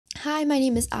Hi, my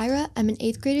name is Ira. I'm an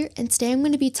 8th grader, and today I'm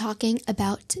going to be talking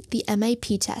about the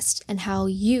MAP test and how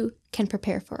you can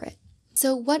prepare for it.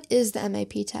 So what is the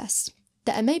MAP test?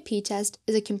 The MAP test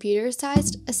is a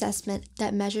computer-sized assessment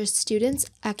that measures students'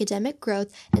 academic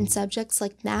growth in subjects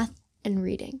like math and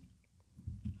reading.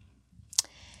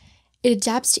 It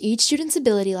adapts to each student's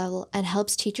ability level and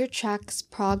helps teacher track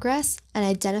progress and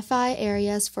identify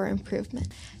areas for improvement.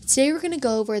 Today we're going to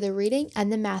go over the reading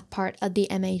and the math part of the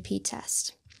MAP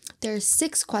test. There are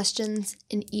 6 questions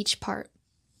in each part.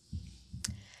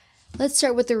 Let's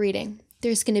start with the reading.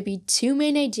 There's going to be 2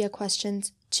 main idea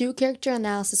questions, 2 character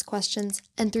analysis questions,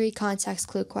 and 3 context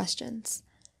clue questions.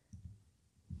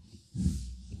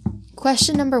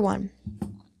 Question number 1.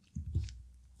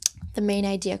 The main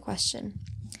idea question.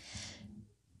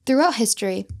 Throughout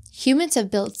history, humans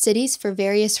have built cities for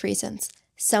various reasons.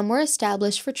 Some were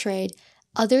established for trade,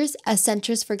 others as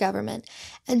centers for government,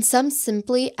 and some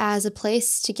simply as a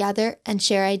place to gather and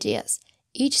share ideas.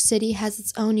 Each city has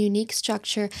its own unique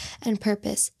structure and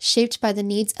purpose, shaped by the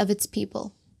needs of its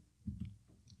people.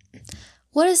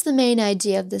 What is the main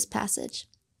idea of this passage?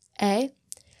 A.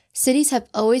 Cities have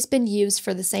always been used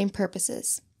for the same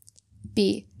purposes.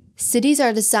 B. Cities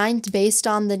are designed based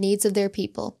on the needs of their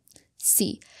people.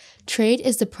 C. Trade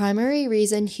is the primary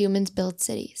reason humans build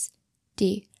cities.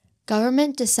 D.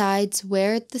 Government decides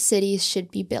where the cities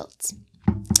should be built.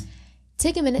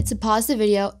 Take a minute to pause the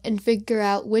video and figure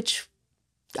out which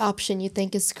option you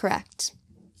think is correct.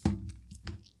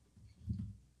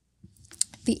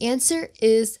 The answer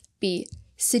is B.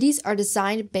 Cities are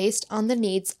designed based on the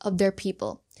needs of their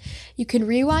people. You can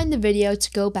rewind the video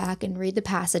to go back and read the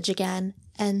passage again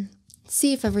and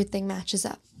see if everything matches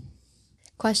up.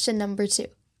 Question number 2.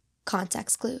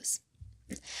 Context clues.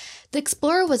 The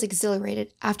explorer was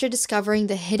exhilarated after discovering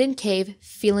the hidden cave,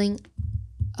 feeling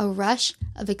a rush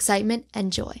of excitement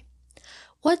and joy.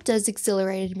 What does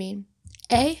exhilarated mean?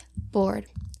 A. Bored.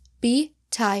 B.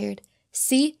 Tired.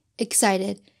 C.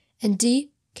 Excited. And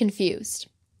D. Confused.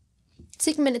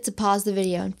 Take a minute to pause the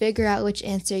video and figure out which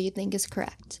answer you think is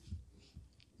correct.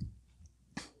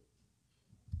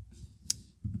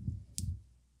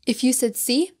 If you said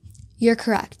C, you're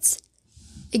correct.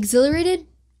 Exhilarated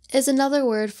is another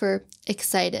word for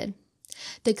excited.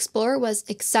 The explorer was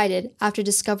excited after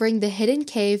discovering the hidden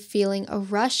cave, feeling a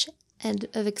rush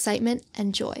of excitement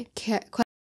and joy.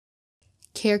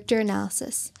 Character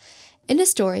analysis. In a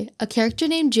story, a character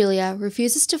named Julia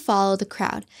refuses to follow the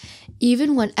crowd,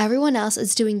 even when everyone else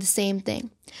is doing the same thing.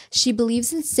 She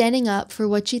believes in standing up for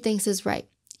what she thinks is right,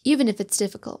 even if it's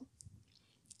difficult.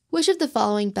 Which of the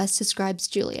following best describes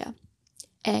Julia?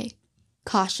 A.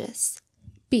 Cautious.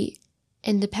 B.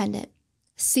 Independent.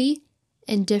 C.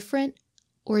 Indifferent.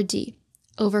 Or D.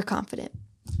 Overconfident.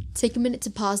 Take a minute to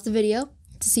pause the video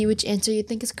to see which answer you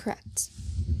think is correct.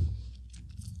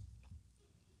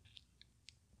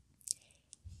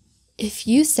 If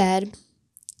you said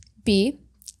B.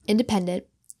 Independent,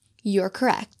 you're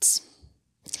correct.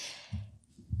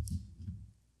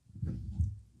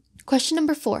 Question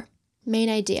number 4. Main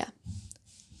idea.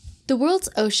 The world's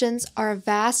oceans are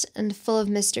vast and full of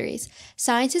mysteries.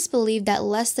 Scientists believe that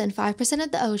less than 5%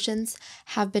 of the oceans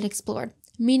have been explored,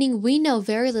 meaning we know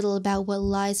very little about what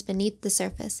lies beneath the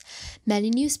surface. Many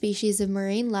new species of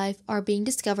marine life are being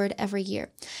discovered every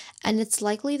year, and it's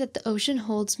likely that the ocean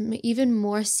holds even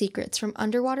more secrets, from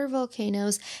underwater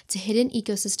volcanoes to hidden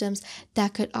ecosystems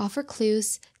that could offer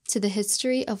clues to the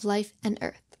history of life and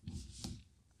Earth.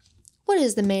 What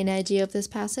is the main idea of this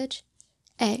passage?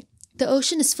 A. The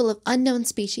ocean is full of unknown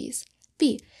species.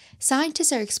 B.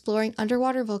 Scientists are exploring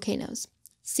underwater volcanoes.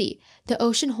 C. The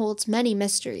ocean holds many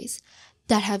mysteries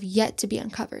that have yet to be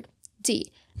uncovered.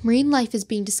 D. Marine life is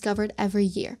being discovered every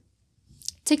year.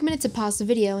 Take a minute to pause the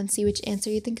video and see which answer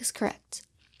you think is correct.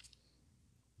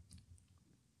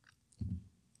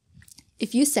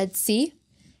 If you said C,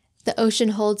 the ocean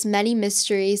holds many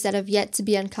mysteries that have yet to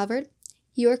be uncovered,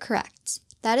 you are correct.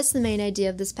 That is the main idea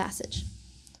of this passage.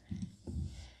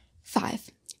 5.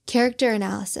 Character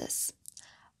analysis.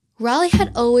 Riley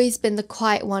had always been the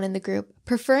quiet one in the group,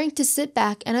 preferring to sit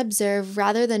back and observe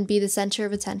rather than be the center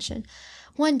of attention.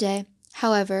 One day,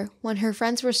 however, when her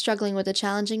friends were struggling with a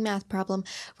challenging math problem,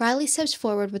 Riley stepped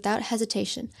forward without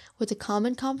hesitation. With a calm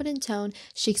and confident tone,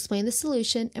 she explained the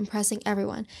solution, impressing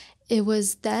everyone. It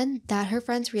was then that her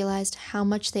friends realized how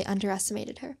much they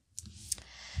underestimated her.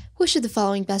 Which of the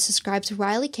following best describes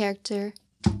Riley's character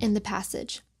in the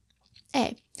passage?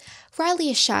 A. Riley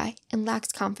is shy and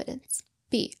lacks confidence.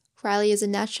 B. Riley is a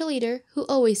natural leader who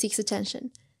always seeks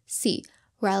attention. C.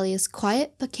 Riley is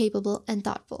quiet but capable and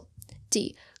thoughtful.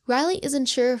 D. Riley is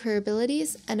unsure of her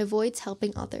abilities and avoids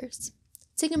helping others.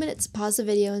 Take a minute to pause the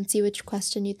video and see which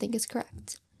question you think is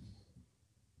correct.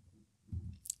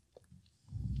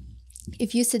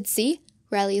 If you said C,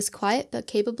 Riley is quiet but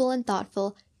capable and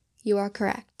thoughtful, you are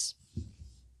correct.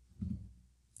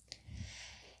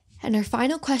 And our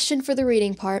final question for the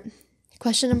reading part,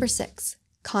 question number 6,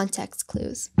 context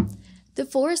clues. The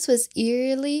forest was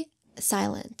eerily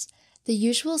silent, the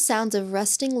usual sounds of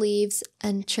rustling leaves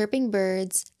and chirping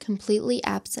birds completely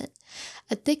absent.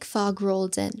 A thick fog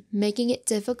rolled in, making it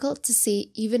difficult to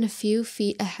see even a few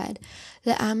feet ahead.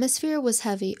 The atmosphere was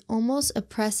heavy, almost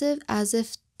oppressive, as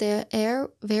if the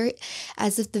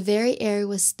very air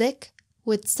was thick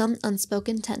with some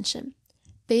unspoken tension.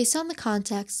 Based on the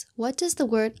context, what does the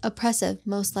word oppressive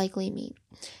most likely mean?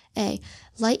 A.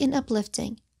 Light and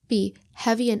uplifting. B.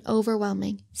 Heavy and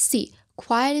overwhelming. C.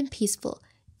 Quiet and peaceful.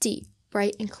 D.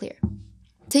 Bright and clear.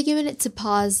 Take a minute to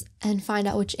pause and find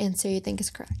out which answer you think is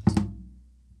correct.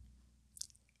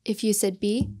 If you said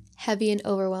B, heavy and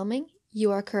overwhelming,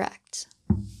 you are correct.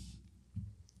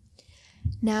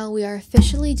 Now we are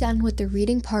officially done with the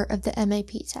reading part of the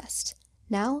MAP test.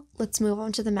 Now let's move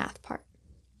on to the math part.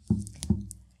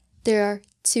 There are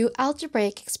 2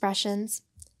 algebraic expressions,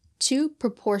 2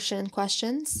 proportion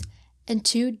questions, and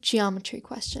 2 geometry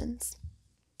questions.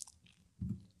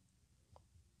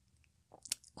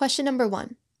 Question number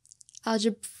 1,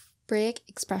 algebraic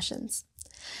expressions.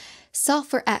 Solve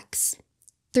for x.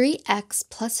 3x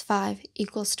plus 5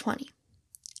 equals 20.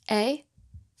 A,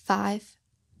 5,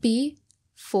 B,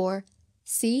 4,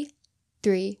 C,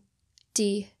 3,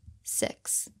 D,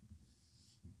 6.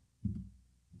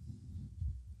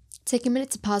 Take a minute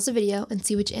to pause the video and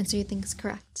see which answer you think is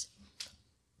correct.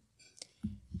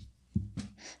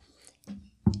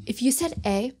 If you said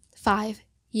A, 5,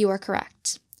 you are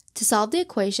correct. To solve the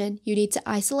equation, you need to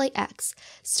isolate x.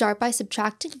 Start by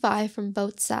subtracting 5 from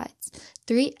both sides.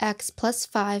 3x plus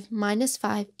 5 minus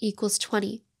 5 equals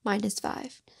 20 minus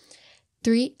 5.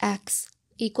 3x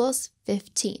equals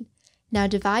 15. Now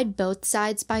divide both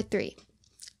sides by 3.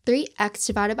 3x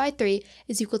divided by 3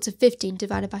 is equal to 15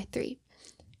 divided by 3.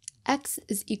 X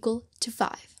is equal to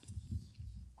 5.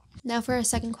 Now for our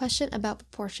second question about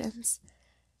proportions.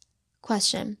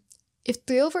 Question. If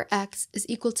 3 over x is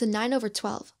equal to 9 over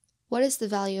 12, what is the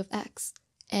value of x?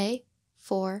 A,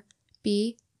 4,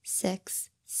 B, 6,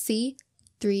 C,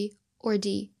 3, or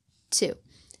D, 2?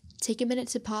 Take a minute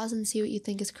to pause and see what you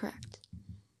think is correct.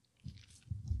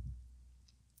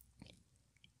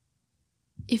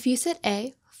 If you said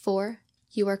A, 4,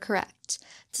 you are correct.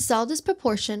 To solve this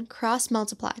proportion, cross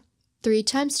multiply. 3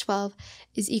 times 12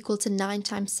 is equal to 9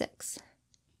 times 6.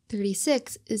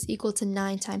 36 is equal to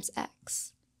 9 times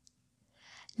x.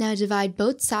 Now divide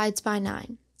both sides by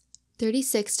 9.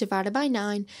 36 divided by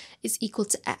 9 is equal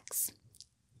to x.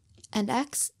 And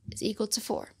x is equal to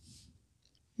 4.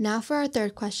 Now for our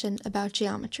third question about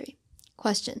geometry.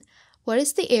 Question. What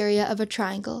is the area of a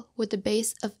triangle with a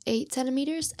base of 8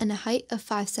 centimeters and a height of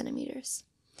 5 centimeters?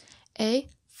 A,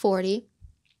 40,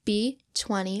 B,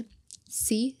 20,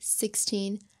 C,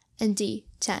 16, and D,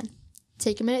 10.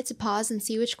 Take a minute to pause and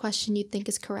see which question you think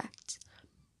is correct.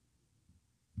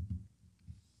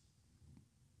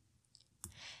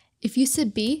 If you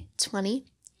said B, 20,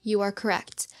 you are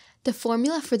correct. The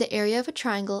formula for the area of a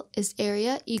triangle is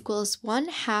area equals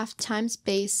 1/2 times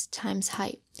base times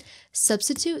height.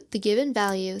 Substitute the given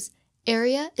values.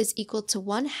 Area is equal to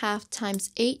 1/2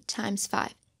 times 8 times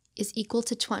 5 is equal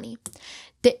to 20.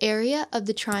 The area of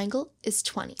the triangle is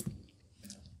 20.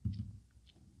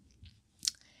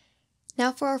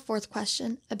 Now for our fourth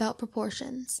question about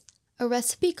proportions. A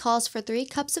recipe calls for 3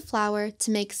 cups of flour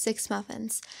to make 6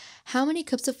 muffins. How many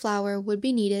cups of flour would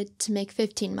be needed to make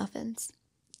 15 muffins?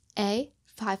 A,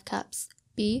 5 cups,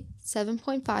 B,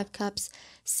 7.5 cups,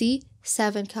 C,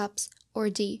 7 cups, or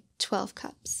D, 12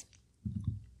 cups.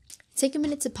 Take a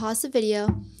minute to pause the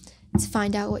video to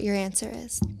find out what your answer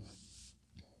is.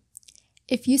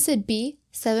 If you said B,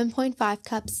 7.5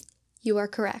 cups, you are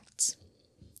correct.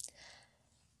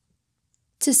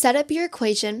 To set up your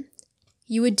equation,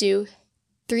 you would do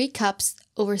 3 cups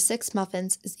over 6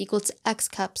 muffins is equal to x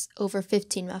cups over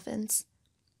 15 muffins.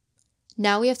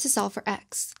 Now we have to solve for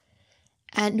x,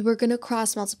 and we're going to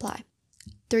cross multiply.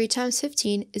 3 times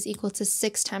 15 is equal to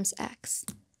 6 times x,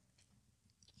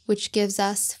 which gives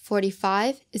us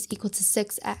 45 is equal to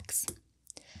 6x.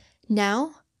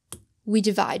 Now we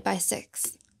divide by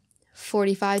 6.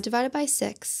 45 divided by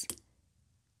 6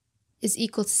 is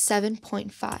equal to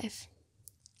 7.5.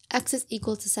 X is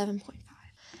equal to 7.5.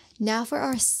 Now for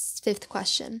our fifth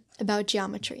question about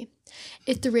geometry.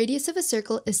 If the radius of a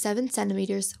circle is 7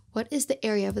 centimeters, what is the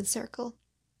area of the circle?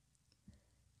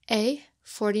 A,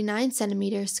 49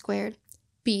 centimeters squared.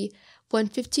 B,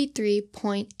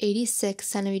 153.86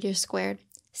 centimeters squared,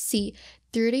 C,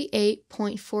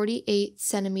 38.48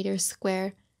 centimeters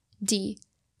squared, D,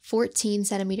 14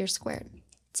 centimeters squared.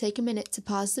 Take a minute to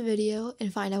pause the video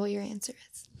and find out what your answer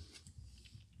is.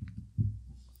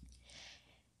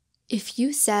 If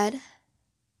you said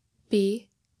B,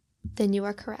 then you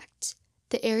are correct.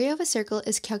 The area of a circle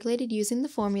is calculated using the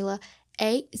formula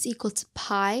A is equal to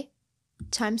pi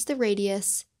times the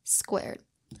radius squared.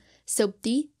 So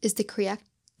D is the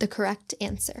correct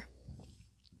answer.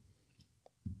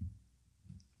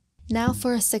 Now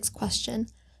for a sixth question,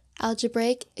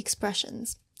 algebraic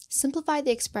expressions. Simplify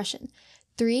the expression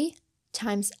 3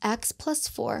 times x plus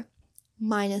 4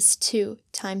 minus 2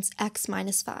 times x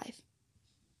minus 5.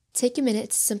 Take a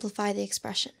minute to simplify the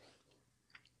expression.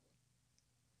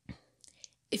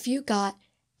 If you got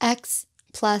x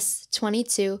plus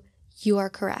 22, you are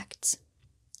correct.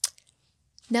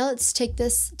 Now let's take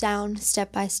this down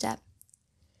step by step.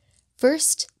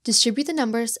 First, distribute the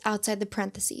numbers outside the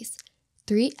parentheses.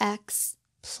 3x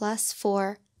plus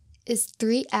 4 is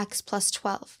 3x plus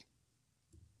 12.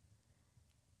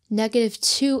 Negative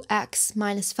 2x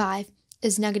minus 5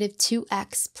 is negative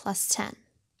 2x plus 10.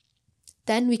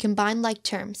 Then we combine like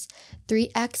terms,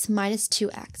 3x minus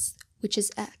 2x, which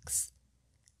is x.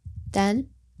 Then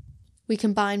we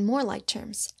combine more like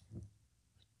terms,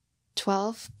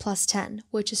 12 plus 10,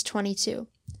 which is 22.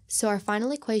 So our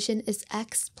final equation is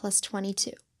x plus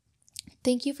 22.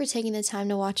 Thank you for taking the time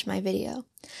to watch my video.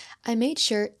 I made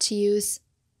sure to use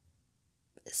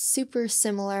super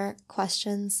similar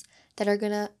questions that are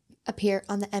going to appear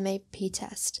on the MAP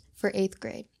test for 8th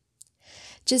grade.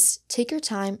 Just take your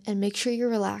time and make sure you're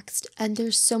relaxed. And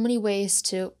there's so many ways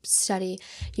to study.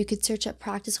 You could search up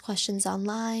practice questions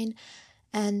online.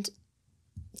 And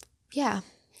yeah,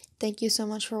 thank you so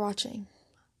much for watching.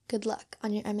 Good luck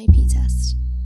on your MAP test.